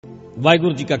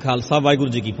ਵਾਹਿਗੁਰੂ ਜੀ ਕਾ ਖਾਲਸਾ, ਵਾਹਿਗੁਰੂ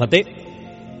ਜੀ ਕੀ ਫਤਿਹ।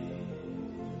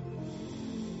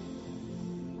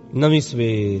 ਨਵੀਂ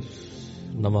ਸਵੇਰ,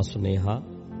 ਨਵਾਂ ਸੁਨੇਹਾ,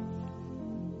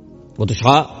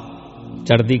 ਉਤਸ਼ਾਹ,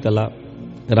 ਚੜ੍ਹਦੀ ਕਲਾ,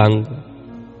 ਰੰਗ,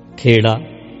 ਖੇੜਾ,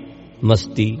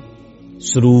 ਮਸਤੀ,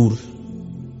 ਸਰੂਰ,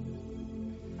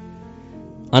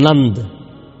 ਆਨੰਦ,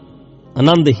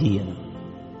 ਆਨੰਦ ਹੀ ਹੈ।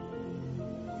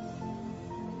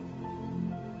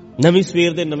 ਨਵੀਂ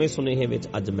ਸਵੇਰ ਦੇ ਨਵੇਂ ਸੁਨੇਹੇ ਵਿੱਚ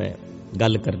ਅੱਜ ਮੈਂ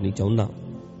ਗੱਲ ਕਰਨੀ ਚਾਹੁੰਦਾ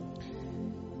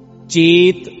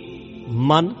ਚੇਤ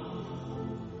ਮਨ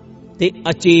ਤੇ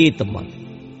ਅਚੇਤ ਮਨ।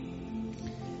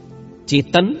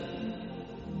 ਚੇਤਨ,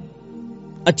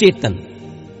 ਅਚੇਤਨ,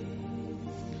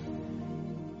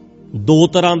 ਦੋ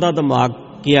ਤਰ੍ਹਾਂ ਦਾ ਦਿਮਾਗ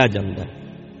ਕਿਹਾ ਜਾਂਦਾ ਹੈ,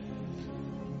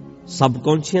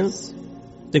 ਸਬਕੌਂਸ਼ੀਅਸ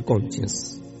ਤੇ ਕੌਂਸ਼ੀਅਸ,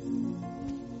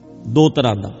 ਦੋ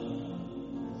ਤਰ੍ਹਾਂ ਦਾ।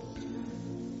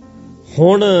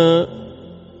 ਹੁਣ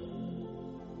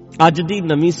ਅੱਜ ਦੀ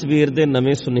ਨਵੀਂ ਸਵੇਰ ਦੇ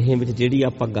ਨਵੇਂ ਸੁਨੇਹੇ ਵਿੱਚ ਜਿਹੜੀ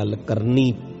ਆਪਾਂ ਗੱਲ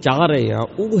ਕਰਨੀ ਚਾਹ ਰਹੇ ਹਾਂ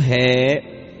ਉਹ ਹੈ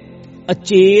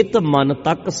ਅਚੇਤ ਮਨ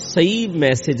ਤੱਕ ਸਹੀ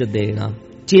ਮੈਸੇਜ ਦੇਣਾ।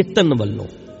 ਚੇਤਨ ਵੱਲੋਂ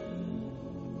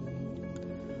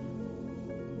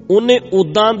ਉਹਨੇ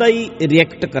ਉਦਾਂ ਦਾ ਹੀ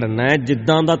ਰਿਐਕਟ ਕਰਨਾ ਹੈ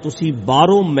ਜਿੱਦਾਂ ਦਾ ਤੁਸੀਂ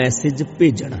ਬਾਹਰੋਂ ਮੈਸੇਜ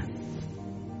ਭੇਜਣਾ।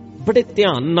 ਬੜੇ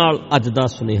ਧਿਆਨ ਨਾਲ ਅੱਜ ਦਾ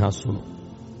ਸੁਨੇਹਾ ਸੁਣੋ।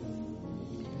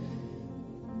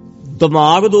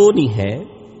 ਦਿਮਾਗ ਦੋ ਨਹੀਂ ਹੈ,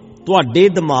 ਤੁਹਾਡੇ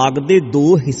ਦਿਮਾਗ ਦੇ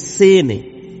ਦੋ ਹਿੱਸੇ ਨੇ।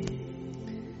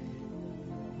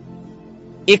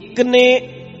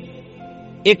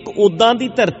 ਇੱਕ ਉਦਾਂ ਦੀ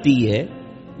ਧਰਤੀ ਹੈ,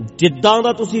 ਜਿੱਦਾਂ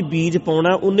ਦਾ ਤੁਸੀਂ ਬੀਜ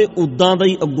ਪਾਉਣਾ ਉਹਨੇ ਉਦਾਂ ਦਾ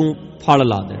ਹੀ ਅੱਗੋਂ ਫਲ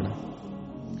ਲਾ ਦੇਣਾ।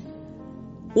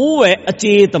 ਉਹ ਹੈ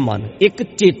ਅਚੇਤ ਮਨ। ਇੱਕ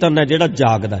ਚੇਤਨ ਹੈ ਜਿਹੜਾ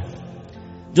ਜਾਗਦਾ ਹੈ।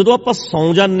 ਜਦੋਂ ਆਪਾਂ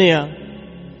ਸੌਂ ਜਾਂਦੇ ਆ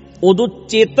ਉਦੋਂ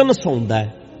ਚੇਤਨ ਸੌਂਦਾ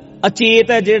ਹੈ।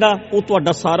 ਅਚੇਤ ਹੈ ਜਿਹੜਾ ਉਹ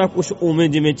ਤੁਹਾਡਾ ਸਾਰਾ ਕੁਝ ਉਵੇਂ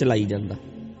ਜਿਵੇਂ ਚਲਾਈ ਜਾਂਦਾ,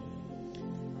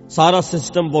 ਸਾਰਾ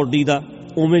ਸਿਸਟਮ ਬੋਡੀ ਦਾ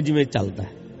ਉਵੇਂ ਜਿਵੇਂ ਚੱਲਦਾ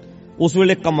ਹੈ। ਉਸ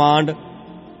ਵੇਲੇ ਕਮਾਂਡ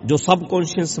ਜੋ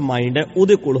ਸਬਕੌਂਸ਼ੀਅਸ ਮਾਈਂਡ ਹੈ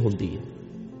ਉਹਦੇ ਕੋਲ ਹੁੰਦੀ ਹੈ।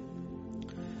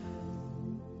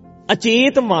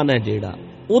 ਅਚੇਤ ਮਨ ਹੈ ਜਿਹੜਾ,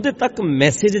 ਉਹਦੇ ਤੱਕ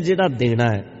ਮੈਸੇਜ ਜਿਹੜਾ ਦੇਣਾ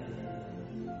ਹੈ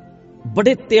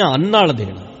ਬੜੇ ਧਿਆਨ ਨਾਲ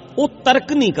ਦੇਣਾ। ਉਹ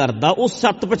ਤਰਕ ਨਹੀਂ ਕਰਦਾ, ਉਹ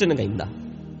ਸੱਤ ਬਚਨ ਕਹਿੰਦਾ।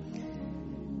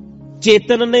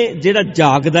 ਚੇਤਨ ਨੇ ਜਿਹੜਾ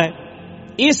ਜਾਗਦਾ ਹੈ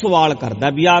ਇਹ ਸਵਾਲ ਕਰਦਾ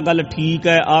ਵੀ ਆਹ ਗੱਲ ਠੀਕ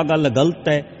ਹੈ, ਆਹ ਗੱਲ ਗਲਤ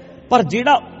ਹੈ, ਪਰ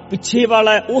ਜਿਹੜਾ ਪਿੱਛੇ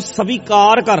ਵਾਲਾ ਹੈ ਉਹ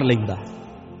ਸਵੀਕਾਰ ਕਰ ਲੈਂਦਾ,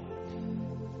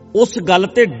 ਉਸ ਗੱਲ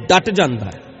ਤੇ ਡਟ ਜਾਂਦਾ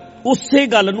ਹੈ, ਉਸੇ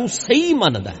ਗੱਲ ਨੂੰ ਸਹੀ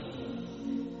ਮੰਨਦਾ।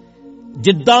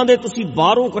 ਜਿੱਦਾਂ ਦੇ ਤੁਸੀਂ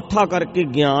ਬਾਹਰੋਂ ਇਕੱਠਾ ਕਰਕੇ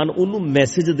ਗਿਆਨ ਉਹਨੂੰ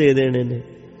ਮੈਸੇਜ ਦੇ ਦੇਣੇ ਨੇ,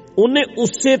 ਉਹਨੇ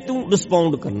ਉਸੇ ਤੋਂ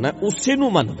ਰਿਸਪੌਂਡ ਕਰਨਾ, ਉਸੇ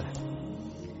ਨੂੰ ਮੰਨਦਾ।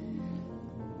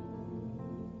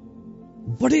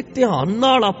 ਬੜੇ ਧਿਆਨ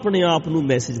ਨਾਲ ਆਪਣੇ ਆਪ ਨੂੰ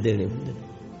ਮੈਸੇਜ ਦੇਣੇ ਹੁੰਦੇ ਨੇ।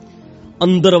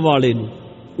 ਅੰਦਰ ਵਾਲੇ ਨੂੰ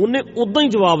ਉਹਨੇ ਉਦਾਂ ਹੀ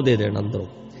ਜਵਾਬ ਦੇ ਦੇਣਾ ਅੰਦਰੋਂ।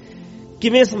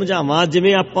 ਕਿਵੇਂ ਸਮਝਾਵਾਂ?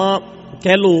 ਜਿਵੇਂ ਆਪਾਂ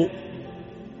ਕਹਿ ਲਓ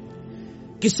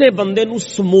ਕਿਸੇ ਬੰਦੇ ਨੂੰ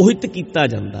ਸਮੋਹਿਤ ਕੀਤਾ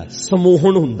ਜਾਂਦਾ,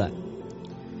 ਸਮੋਹਣ ਹੁੰਦਾ,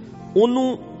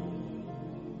 ਉਹਨੂੰ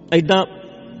ਏਦਾਂ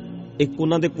ਇੱਕ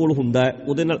ਉਹਨਾਂ ਦੇ ਕੋਲ ਹੁੰਦਾ ਹੈ,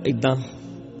 ਉਹਦੇ ਨਾਲ ਏਦਾਂ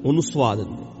ਉਹਨੂੰ ਸਵਾ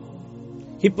ਦਿੰਦੇ,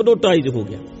 ਹਿਪਨੋਟਾਈਜ਼ ਹੋ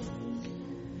ਗਿਆ।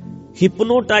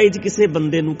 ਹਿਪਨੋਟਾਈਜ਼ ਕਿਸੇ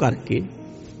ਬੰਦੇ ਨੂੰ ਕਰਕੇ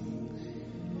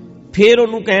ਫਿਰ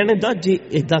ਉਹਨੂੰ ਕਹਿਣ ਦਾ, ਜੇ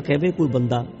ਏਦਾਂ ਕਹੇ ਕੋਈ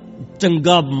ਬੰਦਾ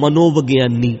ਚੰਗਾ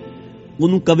ਮਨੋਵਿਗਿਆਨੀ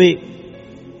ਉਹਨੂੰ ਕਵੇ,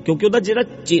 ਕਿਉਂਕਿ ਉਹਦਾ ਜਿਹੜਾ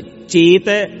ਚੇਤ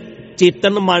ਹੈ,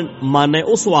 ਚੇਤਨ ਮਨ ਹੈ,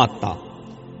 ਉਹ ਸਵਾਤਾ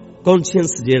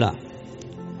ਕੌਂਸ਼ੀਅਸ ਜਿਹੜਾ।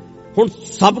 ਹੁਣ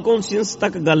ਸਬ ਕੌਂਸ਼ੀਅਸ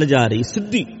ਤੱਕ ਗੱਲ ਜਾ ਰਹੀ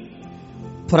ਸਿੱਧੀ।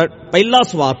 ਪਹਿਲਾ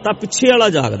ਸਵਾਤਾ, ਪਿੱਛੇ ਵਾਲਾ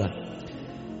ਜਾਗਦਾ।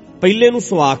 ਪਹਿਲੇ ਨੂੰ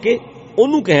ਸਵਾ ਕੇ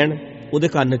ਉਹਨੂੰ ਕਹਿਣ ਉਹਦੇ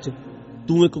ਕੰਨ 'ਚ,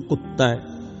 ਤੂੰ ਇੱਕ ਕੁੱਤਾ ਹੈ,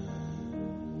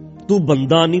 ਤੂੰ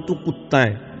ਬੰਦਾ ਨਹੀਂ, ਤੂੰ ਕੁੱਤਾ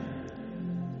ਹੈ,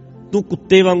 ਤੂੰ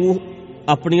ਕੁੱਤੇ ਵਾਂਗੂ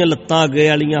ਆਪਣੀਆਂ ਲੱਤਾਂ ਅੱਗੇ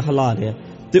ਵਾਲੀਆਂ ਹਿਲਾ ਰਿਹਾ।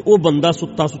 ਤੇ ਉਹ ਬੰਦਾ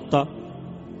ਸੁੱਤਾ ਸੁੱਤਾ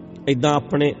ਏਦਾਂ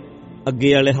ਆਪਣੇ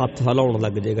ਅੱਗੇ ਵਾਲੇ ਹੱਥ ਹਿਲਾਉਣ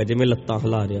ਲੱਗ ਜਾਏਗਾ ਜਿਵੇਂ ਲੱਤਾਂ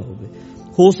ਹਿਲਾ ਰਿਹਾ ਹੋਵੇ।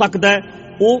 ਹੋ ਸਕਦਾ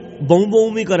ਉਹ ਬਹੂ ਬਹੂ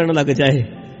ਵੀ ਕਰਨ ਲੱਗ ਜਾਏ,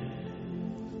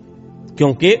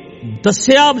 ਕਿਉਂਕਿ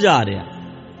ਦੱਸਿਆ ਜਾ ਰਿਹਾ।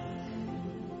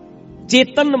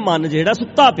 ਚੇਤਨ ਮਨ ਜਿਹੜਾ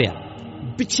ਸੁੱਤਾ ਪਿਆ,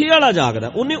 ਪਿੱਛੇ ਵਾਲਾ ਜਾਗਦਾ,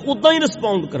 ਉਹਨੇ ਉਦਾਂ ਹੀ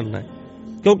ਰਿਸਪੌਂਡ ਕਰਨਾ ਹੈ,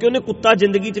 ਕਿਉਂਕਿ ਉਹਨੇ ਕੁੱਤਾ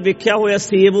ਜ਼ਿੰਦਗੀ 'ਚ ਵੇਖਿਆ ਹੋਇਆ,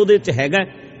 ਸੇਵ ਉਹਦੇ 'ਚ ਹੈਗਾ।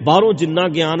 ਬਾਹਰੋਂ ਜਿੰਨਾ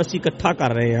ਗਿਆਨ ਅਸੀਂ ਇਕੱਠਾ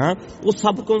ਕਰ ਰਹੇ ਹਾਂ ਉਹ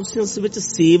ਸਬਕੌਂਸ਼ੀਅਸ ਵਿੱਚ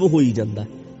ਸੇਵ ਹੋਈ ਜਾਂਦਾ।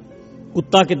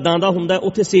 ਕੁੱਤਾ ਕਿੱਦਾਂ ਦਾ ਹੁੰਦਾ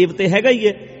ਉੱਥੇ ਸੇਵ ਤੇ ਹੈਗਾ ਹੀ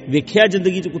ਹੈ, ਵੇਖਿਆ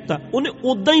ਜ਼ਿੰਦਗੀ 'ਚ ਕੁੱਤਾ, ਉਹਨੇ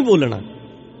ਉਦਾਂ ਹੀ ਬੋਲਣਾ।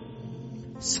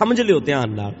 ਸਮਝ ਲਿਓ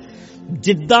ਧਿਆਨ ਨਾਲ,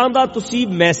 ਜਿੱਦਾਂ ਦਾ ਤੁਸੀਂ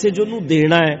ਮੈਸੇਜ ਉਹਨੂੰ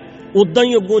ਦੇਣਾ ਹੈ ਉਦਾਂ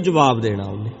ਹੀ ਅੱਗੋਂ ਜਵਾਬ ਦੇਣਾ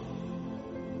ਉਹਨੇ।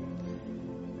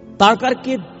 ਤਾਂ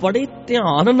ਕਰਕੇ ਬੜੇ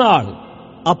ਧਿਆਨ ਨਾਲ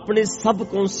ਆਪਣੇ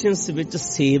ਸਬਕੌਂਸ਼ੀਅਸ ਵਿੱਚ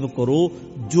ਸੇਵ ਕਰੋ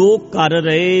ਜੋ ਕਰ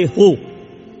ਰਹੇ ਹੋ।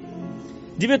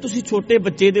 ਜਿਵੇਂ ਤੁਸੀਂ ਛੋਟੇ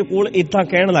ਬੱਚੇ ਦੇ ਕੋਲ ਏਦਾਂ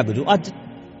ਕਹਿਣ ਲੱਗ ਜਾਓ, ਅੱਜ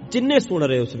ਜਿੰਨੇ ਸੁਣ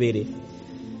ਰਹੇ ਹੋ ਸਵੇਰੇ,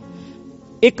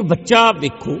 ਇੱਕ ਬੱਚਾ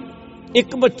ਵੇਖੋ,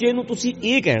 ਇੱਕ ਬੱਚੇ ਨੂੰ ਤੁਸੀਂ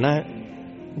ਇਹ ਕਹਿਣਾ ਹੈ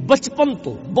ਬਚਪਨ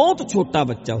ਤੋਂ, ਬਹੁਤ ਛੋਟਾ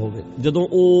ਬੱਚਾ ਹੋਵੇ, ਜਦੋਂ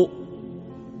ਉਹ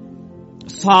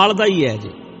ਸਾਲ ਦਾ ਹੀ ਹੈ, ਜੇ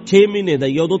 6 ਮਹੀਨੇ ਦਾ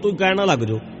ਹੀ ਹੈ, ਉਦੋਂ ਤੋਂ ਕਹਿਣਾ ਲੱਗ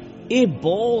ਜਾਓ ਇਹ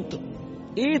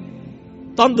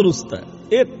ਤੰਦਰੁਸਤ ਹੈ,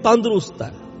 ਇਹ ਤੰਦਰੁਸਤ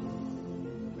ਹੈ,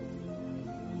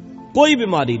 ਕੋਈ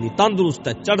ਬਿਮਾਰੀ ਨਹੀਂ, ਤੰਦਰੁਸਤ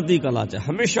ਹੈ, ਚੜ੍ਹਦੀ ਕਲਾ 'ਚ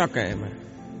ਹਮੇਸ਼ਾ ਕਾਇਮ ਹੈ।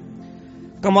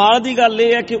 ਕਮਾਲ ਦੀ ਗੱਲ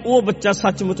ਇਹ ਹੈ ਕਿ ਉਹ ਬੱਚਾ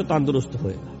ਸੱਚਮੁੱਚ ਤੰਦਰੁਸਤ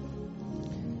ਹੋਏਗਾ।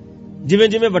 ਜਿਵੇਂ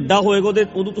ਜਿਵੇਂ ਵੱਡਾ ਹੋਏਗਾ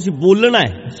ਉਦੋਂ ਤੁਸੀਂ ਬੋਲਣਾ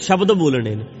ਹੈ, ਸ਼ਬਦ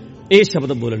ਬੋਲਣੇ ਨੇ, ਇਹ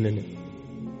ਸ਼ਬਦ ਬੋਲਣੇ ਨੇ।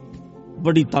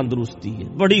 ਬੜੀ ਤੰਦਰੁਸਤੀ ਹੈ,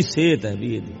 ਬੜੀ ਸਿਹਤ ਹੈ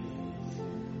ਵੀ ਇਹਦੀ।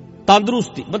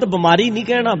 ਤੰਦਰੁਸਤੀ ਮਤਲਬ ਬਿਮਾਰੀ ਨਹੀਂ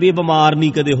ਕਹਿਣਾ ਵੀ ਇਹ ਬਿਮਾਰ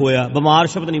ਨਹੀਂ ਕਦੇ ਹੋਇਆ, ਬਿਮਾਰ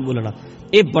ਸ਼ਬਦ ਨਹੀਂ ਬੋਲਣਾ,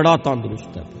 ਇਹ ਬੜਾ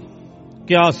ਤੰਦਰੁਸਤ ਹੈ।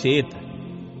 ਕਿਆ ਸਿਹਤ ਹੈ,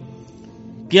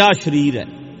 ਕਿਆ ਸਰੀਰ ਹੈ,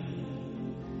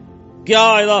 ਕਿਆ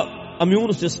ਇਹਦਾ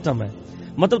ਇਮਿਊਨ ਸਿਸਟਮ ਹੈ।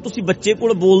 ਮਤਲਬ ਤੁਸੀਂ ਬੱਚੇ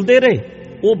ਕੋਲ ਬੋਲਦੇ ਰਹੇ,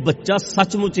 ਉਹ ਬੱਚਾ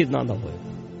ਸੱਚਮੁੱਚ ਇਦਾਂ ਦਾ ਹੋਏਗਾ।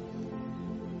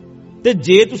 ਤੇ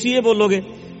ਜੇ ਤੁਸੀਂ ਇਹ ਬੋਲੋਗੇ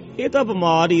ਇਹ ਤਾਂ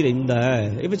ਬਿਮਾਰ ਹੀ ਰਹਿੰਦਾ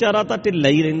ਹੈ, ਇਹ ਵਿਚਾਰਾ ਤਾਂ ਢਿੱਲਾ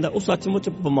ਹੀ ਰਹਿੰਦਾ, ਉਹ ਸੱਚਮੁੱਚ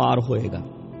ਬਿਮਾਰ ਹੋਏਗਾ।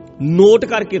 ਨੋਟ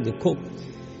ਕਰਕੇ ਦੇਖੋ,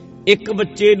 ਇੱਕ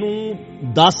ਬੱਚੇ ਨੂੰ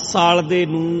 10 ਸਾਲ ਦੇ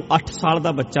ਨੂੰ 8 ਸਾਲ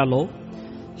ਦਾ ਬੱਚਾ ਲਓ,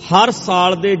 ਹਰ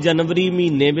ਸਾਲ ਦੇ ਜਨਵਰੀ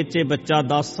ਮਹੀਨੇ ਵਿੱਚ ਇਹ ਬੱਚਾ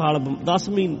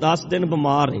 10 ਦਿਨ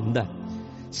ਬਿਮਾਰ ਰਹਿੰਦਾ।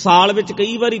 ਸਾਲ ਵਿੱਚ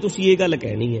ਕਈ ਵਾਰੀ ਤੁਸੀਂ ਇਹ ਗੱਲ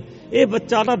ਕਹਿਣੀ ਹੈ, ਇਹ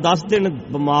ਬੱਚਾ ਨਾ 10 ਦਿਨ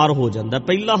ਬਿਮਾਰ ਹੋ ਜਾਂਦਾ,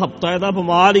 ਪਹਿਲਾ ਹਫ਼ਤਾ ਇਹਦਾ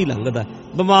ਬਿਮਾਰ ਹੀ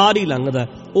ਲੰਘਦਾ।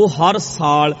 ਉਹ ਹਰ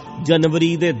ਸਾਲ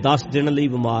ਜਨਵਰੀ ਦੇ 10 ਦਿਨ ਲਈ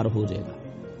ਬਿਮਾਰ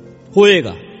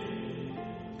ਹੋਏਗਾ,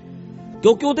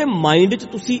 ਕਿਉਂਕਿ ਉਹਦੇ ਮਾਈਂਡ 'ਚ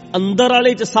ਤੁਸੀਂ ਅੰਦਰ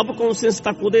ਵਾਲੇ 'ਚ ਸਬ ਕੌਂਸ਼ੀਅਸ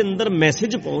ਤੱਕ ਉਹਦੇ ਅੰਦਰ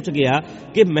ਮੈਸੇਜ ਪਹੁੰਚ ਗਿਆ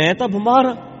ਕਿ ਮੈਂ ਤਾਂ ਬਿਮਾਰ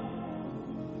ਹਾਂ।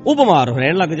 ਉਹ ਬਿਮਾਰ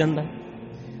ਰਹਿਣ ਲੱਗ ਜਾਂਦਾ,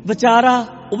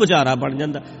 ਉਹ ਵਿਚਾਰਾ ਬਣ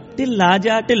ਜਾਂਦਾ,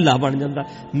 ਢਿੱਲਾ ਬਣ ਜਾਂਦਾ।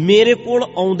 ਮੇਰੇ ਕੋਲ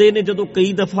ਆਉਂਦੇ ਨੇ ਜਦੋਂ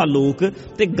ਕਈ ਦਫਾ ਲੋਕ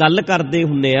ਤੇ ਗੱਲ ਕਰਦੇ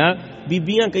ਹੁੰਨੇ ਆ,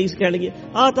 ਬੀਬੀਆਂ ਕਈ ਕਹਿਣਗੇ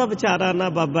ਆਹ ਤਾਂ ਵਿਚਾਰਾ ਨਾ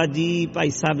ਬਾਬਾ ਜੀ, ਭਾਈ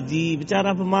ਸਾਹਿਬ ਜੀ,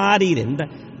 ਵਿਚਾਰਾ ਬਿਮਾਰ ਹੀ ਰਹਿੰਦਾ।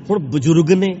 ਹੁਣ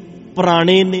ਬਜ਼ੁਰਗ ਨੇ,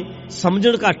 ਪੁਰਾਣੇ ਨੇ,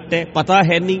 ਸਮਝਣ ਘੱਟ ਹੈ, ਪਤਾ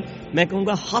ਹੈ ਨਹੀਂ। ਮੈਂ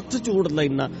ਕਹੂੰਗਾ ਹੱਥ ਜੋੜ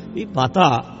ਲੈਣਾ ਵੀ ਮਾਤਾ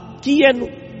ਕੀ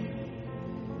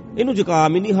ਇਹਨੂੰ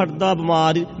ਜ਼ੁਕਾਮ ਹੀ ਨਹੀਂ ਹਟਦਾ,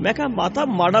 ਬਿਮਾਰ। ਮੈਂ ਕਿਹਾ ਮਾਤਾ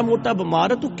ਮਾੜਾ ਮੋਟਾ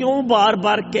ਬਿਮਾਰ ਹੈ, ਤੂੰ ਕਿਉਂ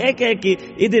ਬਾਰ-ਬਾਰ ਕਹਿ ਕੇ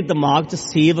ਇਹਦੇ ਦਿਮਾਗ 'ਚ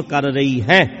ਸੇਵ ਕਰ ਰਹੀ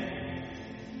ਹੈ।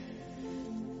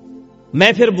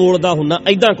 ਮੈਂ ਫਿਰ ਬੋਲਦਾ ਹੁੰਨਾ,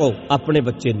 ਏਦਾਂ ਕਹੋ ਆਪਣੇ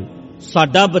ਬੱਚੇ ਨੂੰ,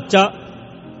 ਸਾਡਾ ਬੱਚਾ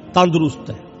ਤੰਦਰੁਸਤ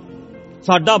ਹੈ,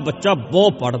 ਸਾਡਾ ਬੱਚਾ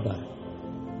ਬਹੁਤ ਪੜ੍ਹਦਾ ਹੈ,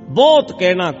 ਬਹੁਤ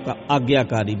ਕਹਿਣਾ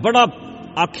ਆਗਿਆਕਾਰੀ, ਬੜਾ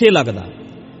ਆਖੇ ਲੱਗਦਾ,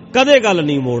 ਕਦੇ ਗੱਲ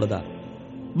ਨਹੀਂ ਮੋੜਦਾ,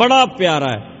 ਬੜਾ ਪਿਆਰਾ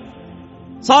ਹੈ,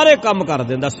 ਸਾਰੇ ਕੰਮ ਕਰ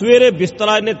ਦਿੰਦਾ, ਸਵੇਰੇ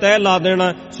ਬਿਸਤਰਾ ਇਹਨੇ ਤੈਅ ਲਾ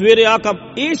ਦੇਣਾ, ਸਵੇਰੇ ਆਹ ਕੰਮ।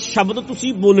 ਇਹ ਸ਼ਬਦ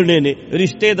ਤੁਸੀਂ ਬੋਲਣੇ ਨੇ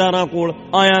ਰਿਸ਼ਤੇਦਾਰਾਂ ਕੋਲ,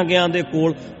 ਆਇਆਂ ਗਿਆਂ ਦੇ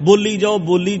ਕੋਲ, ਬੋਲੀ ਜਾਓ,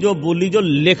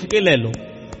 ਲਿਖ ਕੇ ਲੈ ਲਓ,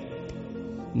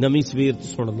 ਨਵੀਂ ਸਵੇਰ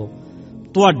ਸੁਣ ਲਓ।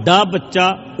 ਤੁਹਾਡਾ ਬੱਚਾ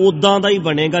ਉਦਾਂ ਦਾ ਹੀ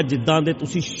ਬਣੇਗਾ ਜਿੱਦਾਂ ਦੇ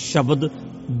ਤੁਸੀਂ ਸ਼ਬਦ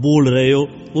ਬੋਲ ਰਹੇ ਹੋ,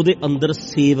 ਉਹਦੇ ਅੰਦਰ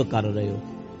ਸੇਵ ਕਰ ਰਹੇ ਹੋ।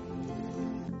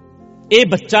 ਇਹ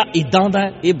ਬੱਚਾ ਇਦਾਂ ਦਾ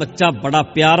ਹੈ, ਇਹ ਬੱਚਾ ਬੜਾ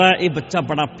ਪਿਆਰਾ ਹੈ, ਇਹ ਬੱਚਾ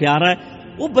ਬੜਾ ਪਿਆਰਾ ਹੈ,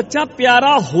 ਉਹ ਬੱਚਾ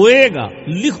ਪਿਆਰਾ ਹੋਏਗਾ।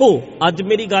 ਲਿਖੋ, ਅੱਜ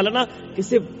ਮੇਰੀ ਗੱਲ ਨਾ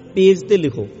ਕਿਸੇ ਪੇਜ ਤੇ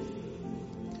ਲਿਖੋ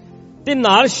ਤੇ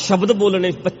ਨਾਲ ਸ਼ਬਦ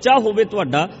ਬੋਲਣੇ। ਬੱਚਾ ਹੋਵੇ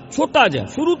ਤੁਹਾਡਾ ਛੋਟਾ ਜਿਹਾ,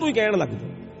 ਸ਼ੁਰੂ ਤੋਂ ਹੀ ਕਹਿਣ ਲੱਗ ਜਾਓ,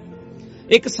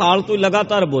 1 ਸਾਲ ਤੋਂ ਹੀ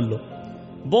ਲਗਾਤਾਰ ਬੋਲੋ,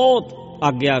 ਬਹੁਤ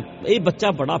ਆਗਿਆ। ਇਹ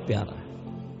ਬੱਚਾ ਬੜਾ ਪਿਆਰਾ ਹੈ,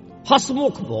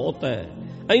 ਹਸਮੁਖ ਬਹੁਤ ਹੈ,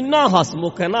 ਇੰਨਾ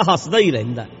ਹਸਮੁਖ ਹੈ ਨਾ, ਹੱਸਦਾ ਹੀ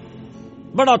ਰਹਿੰਦਾ,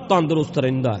 ਬੜਾ ਤੰਦਰੁਸਤ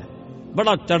ਰਹਿੰਦਾ ਹੈ,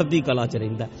 ਬੜਾ ਚੜ੍ਹਦੀ ਕਲਾ 'ਚ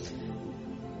ਰਹਿੰਦਾ,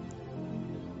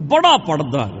 ਬੜਾ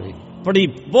ਪੜ੍ਹਦਾ,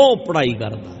 ਬਹੁਤ ਪੜ੍ਹਾਈ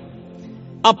ਕਰਦਾ,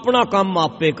 ਆਪਣਾ ਕੰਮ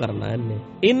ਆਪੇ ਕਰਨਾ।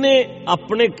 ਇਹਨੇ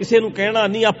ਆਪਣੇ ਕਿਸੇ ਨੂੰ ਕਹਿਣਾ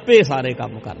ਨਹੀਂ, ਆਪੇ ਸਾਰੇ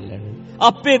ਕੰਮ ਕਰ ਲੈਣੇ,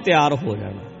 ਆਪੇ ਤਿਆਰ ਹੋ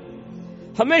ਜਾਣਾ,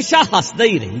 ਹਮੇਸ਼ਾ ਹੱਸਦਾ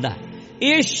ਹੀ ਰਹਿੰਦਾ।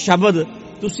 ਇਹ ਸ਼ਬਦ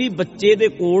ਤੁਸੀਂ ਬੱਚੇ ਦੇ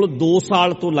ਕੋਲ 2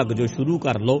 ਸਾਲ ਤੋਂ ਲੱਗ ਜਾਓ, ਸ਼ੁਰੂ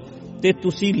ਕਰ ਲਓ ਤੇ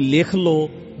ਤੁਸੀਂ ਲਿਖ ਲਓ,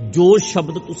 ਜੋ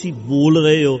ਸ਼ਬਦ ਤੁਸੀਂ ਬੋਲ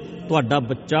ਰਹੇ ਹੋ ਤੁਹਾਡਾ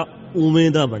ਬੱਚਾ ਉਵੇਂ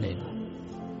ਦਾ ਬਣੇਗਾ।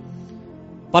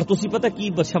 ਪਰ ਤੁਸੀਂ ਪਤਾ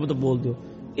ਕੀ ਸ਼ਬਦ ਬੋਲਦੇ ਹੋ,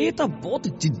 ਇਹ ਤਾਂ ਬਹੁਤ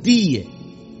ਜਿੱਦੀ ਹੈ,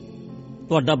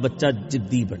 ਤੁਹਾਡਾ ਬੱਚਾ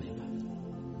ਜਿੱਦੀ ਬਣੇਗਾ,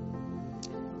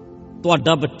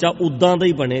 ਤੁਹਾਡਾ ਬੱਚਾ ਉਦਾਂ ਦਾ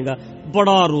ਹੀ ਬਣੇਗਾ,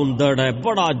 ਬੜਾ ਰੋਂਦੜ ਹੈ,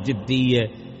 ਬੜਾ ਜਿੱਦੀ ਹੈ,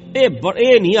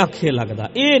 ਇਹ ਨਹੀਂ ਆਖੇ ਲੱਗਦਾ,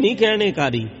 ਇਹ ਨਹੀਂ ਕਹਿਣੇ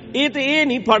ਕਾਰੀ, ਇਹ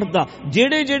ਨਹੀਂ ਫੜਦਾ।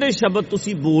 ਜਿਹੜੇ ਸ਼ਬਦ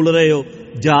ਤੁਸੀਂ ਬੋਲ ਰਹੇ ਹੋ,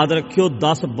 ਯਾਦ ਰੱਖਿਓ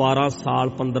 10, 12 ਸਾਲ,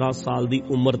 15 ਸਾਲ ਦੀ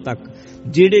ਉਮਰ ਤੱਕ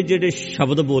ਜਿਹੜੇ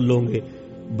ਸ਼ਬਦ ਬੋਲੋਗੇ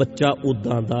ਬੱਚਾ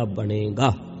ਉਦਾਂ ਦਾ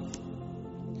ਬਣੇਗਾ,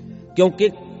 ਕਿਉਂਕਿ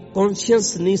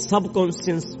ਕੌਨਸ਼ੀਅਸ ਨਹੀਂ, ਸਬ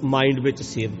ਕੌਨਸ਼ੀਅਸ ਮਾਈਂਡ ਵਿੱਚ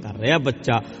ਸੇਵ ਕਰ ਰਿਹਾ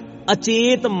ਬੱਚਾ।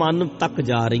 ਅਚੇਤ ਮਨ ਤੱਕ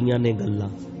ਜਾ ਰਹੀਆਂ ਨੇ ਗੱਲਾਂ,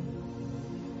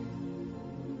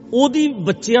 ਉਹਦੀ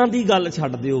ਬੱਚਿਆਂ ਦੀ ਗੱਲ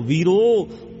ਛੱਡ ਦਿਓ ਵੀਰੋ,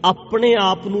 ਆਪਣੇ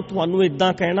ਆਪ ਨੂੰ ਤੁਹਾਨੂੰ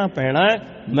ਏਦਾਂ ਕਹਿਣਾ ਪੈਣਾ ਹੈ,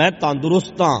 ਮੈਂ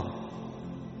ਤੰਦਰੁਸਤ ਹਾਂ,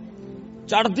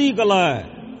 ਚੜ੍ਹਦੀ ਕਲਾ ਹੈ,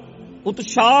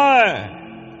 ਉਤਸ਼ਾਹ ਹੈ,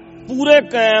 ਪੂਰੇ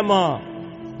ਕਾਇਮ ਆ।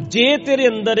 ਜੇ ਤੇਰੇ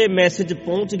ਅੰਦਰ ਇਹ ਮੈਸੇਜ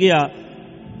ਪਹੁੰਚ ਗਿਆ,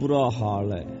 ਬੁਰਾ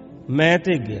ਹਾਲ ਹੈ, ਮੈਂ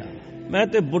ਤੇ ਗਿਆ, ਮੈਂ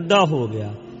ਤੇ ਬੁੱਢਾ ਹੋ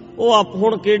ਗਿਆ, ਉਹ ਆਪ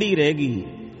ਹੁਣ ਕਿਹੜੀ ਰਹਿ ਗਈ,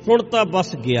 ਹੁਣ ਤਾਂ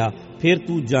ਬਸ ਗਿਆ, ਫਿਰ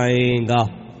ਤੂੰ ਜਾਏਗਾ।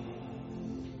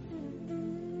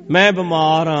 ਮੈਂ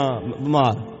ਬਿਮਾਰ ਹਾਂ,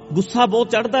 ਬਿਮਾਰ, ਗੁੱਸਾ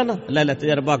ਬਹੁਤ ਚੜ੍ਹਦਾ ਨਾ, ਲੈ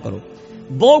ਤਜਰਬਾ ਕਰੋ,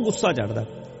 ਬਹੁਤ ਗੁੱਸਾ ਚੜ੍ਹਦਾ,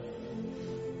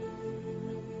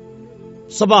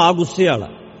 ਸੁਭਾਅ ਗੁੱਸੇ ਵਾਲਾ।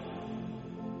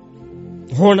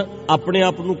 ਹੁਣ ਆਪਣੇ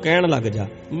ਆਪ ਨੂੰ ਕਹਿਣ ਲੱਗ ਜਾ,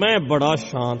 ਮੈਂ ਬੜਾ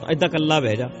ਸ਼ਾਂਤ, ਏਦਾਂ ਇਕੱਲਾ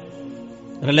ਬਹਿ ਜਾ,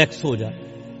 ਰਿਲੈਕਸ ਹੋ ਜਾ।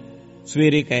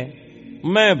 ਸਵੇਰੇ ਕਹਿ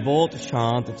ਮੈਂ ਬਹੁਤ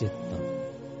ਸ਼ਾਂਤ ਚਿੱਤ ਹਾਂ,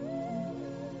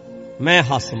 ਮੈਂ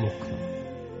ਹਸਮੁਖ ਹਾਂ,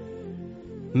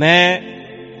 ਮੈਂ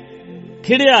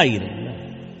ਖਿੜਿਆ ਹੀ ਰਹਿੰਦਾ,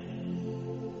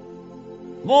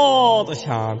 ਬਹੁਤ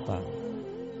ਸ਼ਾਂਤ ਆ।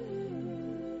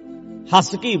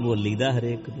 ਹੱਸ ਕੇ ਹੀ ਬੋਲੀਦਾ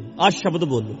ਹਰੇਕ ਨੂੰ। ਆਹ ਸ਼ਬਦ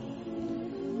ਬੋਲੋ,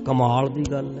 ਕਮਾਲ ਦੀ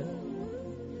ਗੱਲ ਹੈ।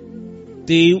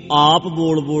 ਤੇ ਆਪ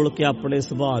ਬੋਲ ਬੋਲ ਕੇ ਆਪਣੇ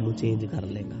ਸੁਭਾਅ ਨੂੰ ਚੇਂਜ ਕਰ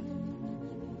ਲੇਗਾ।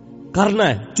 ਕਰਨਾ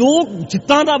ਹੈ ਜੋ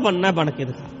ਜਿੱਦਾਂ ਦਾ ਬਣਨਾ ਬਣ ਕੇ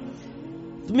ਦਿਖਾ।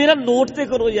 ਮੇਰਾ ਨੋਟ ਤੇ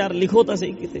ਕਰੋ ਯਾਰ, ਲਿਖੋ ਤਾਂ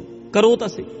ਸਹੀ, ਕਿਤੇ ਕਰੋ ਤਾਂ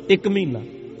ਸਹੀ। ਇੱਕ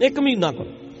ਮਹੀਨਾ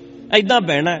ਕਰੋ, ਏਦਾਂ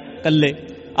ਬਹਿਣਾ ਇਕੱਲੇ,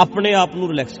 ਆਪਣੇ ਆਪ ਨੂੰ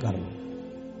ਰਿਲੈਕਸ ਕਰਨਾ।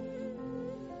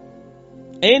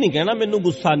 ਇਹ ਨਹੀਂ ਕਹਿਣਾ ਮੈਨੂੰ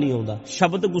ਗੁੱਸਾ ਨਹੀਂ ਆਉਂਦਾ।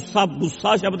 ਸ਼ਬਦ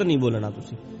ਗੁੱਸਾ ਸ਼ਬਦ ਨਹੀਂ ਬੋਲਣਾ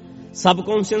ਤੁਸੀਂ।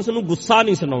 ਸਬਕੌਂਸ਼ੀਅਸ ਨੂੰ ਗੁੱਸਾ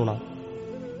ਨਹੀਂ ਸੁਣਾਉਣਾ।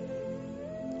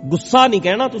 ਗੁੱਸਾ ਨਹੀਂ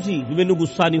ਕਹਿਣਾ ਤੁਸੀਂ ਵੀ ਮੈਨੂੰ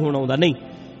ਗੁੱਸਾ ਨਹੀਂ ਹੋਣਾ ਆਉਂਦਾ। ਨਹੀਂ,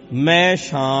 ਮੈਂ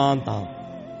ਸ਼ਾਂਤ ਹਾਂ,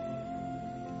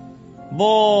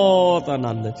 ਬਹੁਤ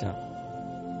ਆਨੰਦ ਚ,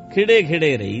 ਖਿੜੇ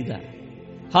ਖਿੜੇ ਰਹੀਦਾ,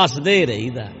 ਹੱਸਦੇ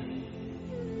ਰਹੀਦਾ।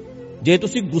 ਜੇ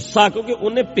ਤੁਸੀਂ ਗੁੱਸਾ, ਕਿਉਂਕਿ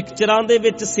ਉਹਨੇ ਪਿਕਚਰਾਂ ਦੇ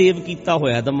ਵਿੱਚ ਸੇਵ ਕੀਤਾ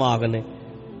ਹੋਇਆ ਦਿਮਾਗ ਨੇ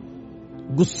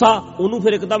ਗੁੱਸਾ, ਉਹਨੂੰ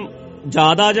ਫਿਰ ਇੱਕਦਮ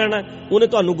ਯਾਦ ਆ ਜਾਣਾ, ਉਹਨੇ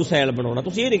ਤੁਹਾਨੂੰ ਗੁੱਸੈਲ ਬਣਾਉਣਾ।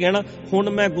 ਤੁਸੀਂ ਇਹ ਨਹੀਂ ਕਹਿਣਾ ਹੁਣ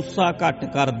ਮੈਂ ਗੁੱਸਾ ਘੱਟ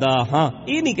ਕਰਦਾ ਹਾਂ,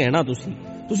 ਇਹ ਨਹੀਂ ਕਹਿਣਾ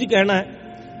ਤੁਸੀਂ ਕਹਿਣਾ ਹੈ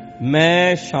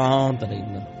ਮੈਂ ਸ਼ਾਂਤ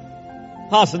ਰਹਿੰਦਾ,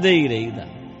 ਹੱਸਦੇ ਹੀ ਰਹੀਦਾ,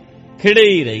 ਖਿੜੇ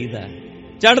ਹੀ ਰਹੀਦਾ,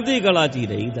 ਚੜ੍ਹਦੀ ਕਲਾ 'ਚ ਹੀ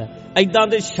ਰਹੀਦਾ। ਏਦਾਂ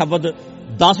ਦੇ ਸ਼ਬਦ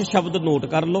 10 ਸ਼ਬਦ ਨੋਟ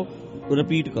ਕਰ ਲਓ,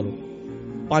 ਰਿਪੀਟ ਕਰੋ,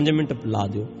 5 ਮਿੰਟ ਲਾ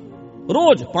ਦਿਓ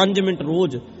ਰੋਜ਼, 5 ਮਿੰਟ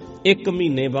ਰੋਜ਼। 1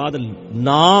 ਮਹੀਨੇ ਬਾਅਦ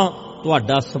ਨਾ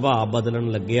ਤੁਹਾਡਾ ਸੁਭਾਅ ਬਦਲਣ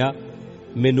ਲੱਗਿਆ,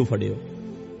 ਮੈਨੂੰ ਫੜਿਓ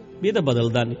ਵੀ ਇਹ ਤਾਂ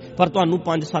ਬਦਲਦਾ ਨਹੀਂ, ਪਰ ਤੁਹਾਨੂੰ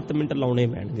 5-7 ਮਿੰਟ ਲਾਉਣੇ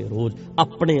ਪੈਣਗੇ ਰੋਜ਼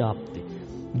ਆਪਣੇ ਆਪ ਤੇ।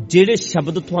 ਜਿਹੜੇ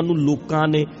ਸ਼ਬਦ ਤੁਹਾਨੂੰ ਲੋਕਾਂ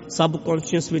ਨੇ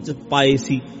ਸਬਕੌਂਸ਼ੀਅਸ ਵਿੱਚ ਪਾਏ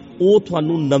ਸੀ, ਉਹ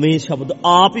ਤੁਹਾਨੂੰ ਨਵੇਂ ਸ਼ਬਦ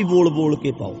ਆਪ ਹੀ ਬੋਲ ਬੋਲ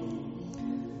ਕੇ ਪਾਓ।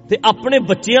 ਤੇ ਆਪਣੇ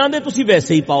ਬੱਚਿਆਂ ਦੇ ਤੁਸੀਂ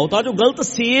ਵੈਸੇ ਹੀ ਪਾਓ, ਤਾਂ ਜੋ ਗਲਤ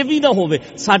ਸੇਵ ਹੀ ਨਾ ਹੋਵੇ।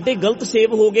 ਸਾਡੇ ਗਲਤ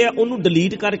ਸੇਵ ਹੋ ਗਿਆ, ਉਹਨੂੰ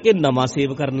ਡਿਲੀਟ ਕਰਕੇ ਨਵਾਂ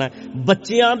ਸੇਵ ਕਰਨਾ।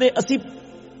 ਬੱਚਿਆਂ ਦੇ ਅਸੀਂ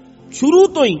ਸ਼ੁਰੂ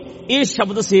ਤੋਂ ਹੀ ਇਹ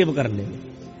ਸ਼ਬਦ ਸੇਵ ਕਰਨੇ ਨੇ।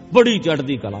 ਬੜੀ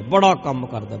ਚੜ੍ਹਦੀ ਕਲਾ, ਬੜਾ ਕੰਮ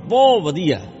ਕਰਦਾ, ਬਹੁਤ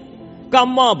ਵਧੀਆ,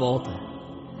 ਕੰਮਾਂ ਬਹੁਤ ਹੈ,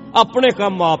 ਆਪਣੇ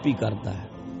ਕੰਮ ਆਪ ਹੀ ਕਰਦਾ ਹੈ,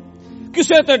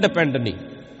 ਕਿਸੇ ਤੇ ਡਿਪੈਂਡ ਨਹੀਂ,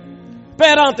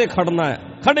 ਪੈਰਾਂ ਤੇ ਖੜਨਾ ਹੈ,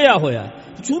 ਖੜਿਆ ਹੋਇਆ।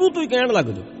 ਸ਼ੁਰੂ ਤੋਂ ਹੀ ਕਹਿਣ ਲੱਗ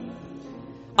ਜਾਓ।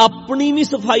 ਆਪਣੀ ਵੀ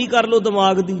ਸਫਾਈ ਕਰ ਲਓ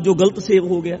ਦਿਮਾਗ ਦੀ, ਜੋ ਗਲਤ ਸੇਵ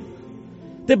ਹੋ ਗਿਆ।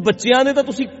 ਤੇ ਬੱਚਿਆਂ ਨੇ ਤਾਂ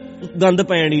ਤੁਸੀਂ ਗੰਦ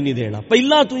ਪੈਣ ਹੀ ਨਹੀਂ ਦੇਣਾ,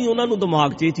 ਪਹਿਲਾਂ ਤੋਂ ਹੀ ਉਹਨਾਂ ਨੂੰ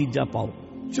ਦਿਮਾਗ 'ਚ ਇਹ ਚੀਜ਼ਾਂ ਪਾਓ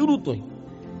ਸ਼ੁਰੂ ਤੋਂ ਹੀ।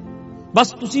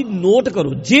 ਬਸ ਤੁਸੀਂ ਨੋਟ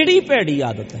ਕਰੋ ਜਿਹੜੀ ਭੈੜੀ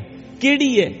ਆਦਤ ਹੈ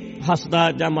ਕਿਹੜੀ ਹੈ।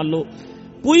 ਹੱਸਦਾ, ਜਾਂ ਮੰਨ ਲਓ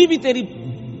ਕੋਈ ਵੀ ਤੇਰੀ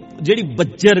ਜਿਹੜੀ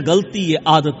ਬੱਜਰ ਗਲਤੀ ਹੈ,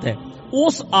 ਆਦਤ ਹੈ,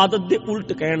 ਉਸ ਆਦਤ ਦੇ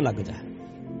ਉਲਟ ਕਹਿਣ ਲੱਗ ਜਾ।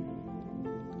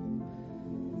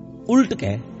 ਉਲਟ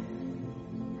ਕਹਿ,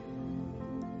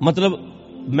 ਮਤਲਬ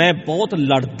ਮੈਂ ਬਹੁਤ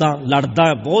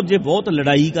ਲੜਦਾ ਬਹੁਤ, ਜੇ ਬਹੁਤ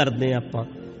ਲੜਾਈ ਕਰਦੇ ਆਪਾਂ,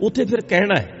 ਉੱਥੇ ਫਿਰ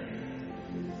ਕਹਿਣਾ ਹੈ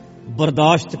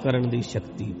ਬਰਦਾਸ਼ਤ ਕਰਨ ਦੀ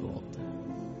ਸ਼ਕਤੀ ਬਹੁਤ ਹੈ,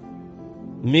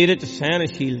 ਮੇਰੇ 'ਚ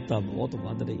ਸਹਿਣਸ਼ੀਲਤਾ ਬਹੁਤ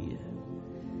ਵੱਧ ਰਹੀ ਹੈ,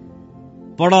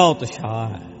 ਬੜਾ ਉਤਸ਼ਾਹ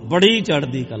ਹੈ, ਬੜੀ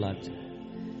ਚੜ੍ਹਦੀ ਕਲਾ 'ਚ।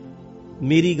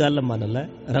 ਮੇਰੀ ਗੱਲ ਮੰਨ ਲੈ,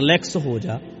 ਰਿਲੈਕਸ ਹੋ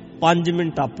ਜਾ। 5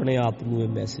 ਮਿੰਟ ਆਪਣੇ ਆਪ ਨੂੰ ਇਹ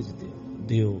ਮੈਸੇਜ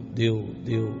ਦਿਓ,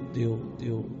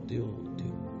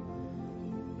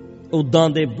 ਉਦਾਂ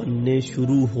ਦੇ ਬੰਨੇ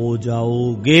ਸ਼ੁਰੂ ਹੋ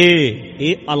ਜਾਓਗੇ।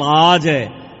 ਇਹ ਇਲਾਜ ਹੈ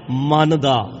ਮਨ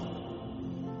ਦਾ।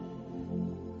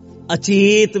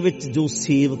 ਅਚੇਤ ਵਿੱਚ ਜੋ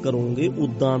ਸੇਵ ਕਰੋਗੇ,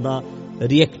 ਉਦਾਂ ਦਾ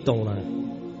ਰਿਐਕਟ ਆਉਣਾ ਹੈ,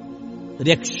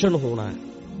 ਰਿਐਕਸ਼ਨ ਹੋਣਾ ਹੈ,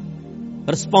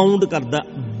 ਰਿਸਪੌਂਡ ਕਰਦਾ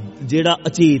ਜਿਹੜਾ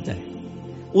ਅਚੇਤ ਹੈ,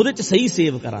 ਉਹਦੇ 'ਚ ਸਹੀ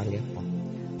ਸੇਵ ਕਰਾਂਗੇ ਆਪਾਂ।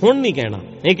 ਹੁਣ ਨਹੀਂ ਕਹਿਣਾ,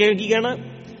 ਇਹ ਕੀ ਕਹਿਣਾ,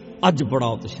 ਅੱਜ ਬੜਾ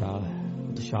ਉਤਸ਼ਾਹ ਹੈ,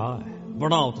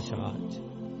 ਬੜਾ ਉਤਸ਼ਾਹ,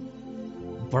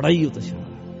 ਬੜਾ ਹੀ ਉਤਸ਼ਾਹ,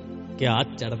 ਕਿਆ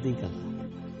ਚੜ੍ਹਦੀ ਕਲਾ,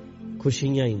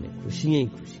 ਖੁਸ਼ੀਆਂ ਹੀ ਨੇ, ਖੁਸ਼ੀਆਂ ਹੀ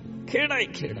ਖੁਸ਼ੀਆਂ, ਖੇੜਾ ਹੀ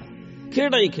ਖੇੜਾ।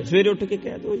 ਸਵੇਰੇ ਉੱਠ ਕੇ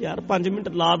ਕਹਿ ਦਿਓ ਯਾਰ 5 ਮਿੰਟ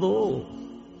ਲਾ ਦੋ,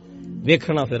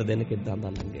 ਵੇਖਣਾ ਫਿਰ ਦਿਨ ਕਿੱਦਾਂ ਦਾ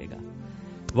ਲੰਘੇਗਾ।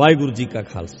 ਵਾਹਿਗੁਰੂ ਜੀ ਕਾ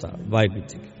ਖਾਲਸਾ, ਵਾਹਿਗੁਰੂ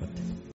ਜੀ ਕੀ ਫਤਿਹ।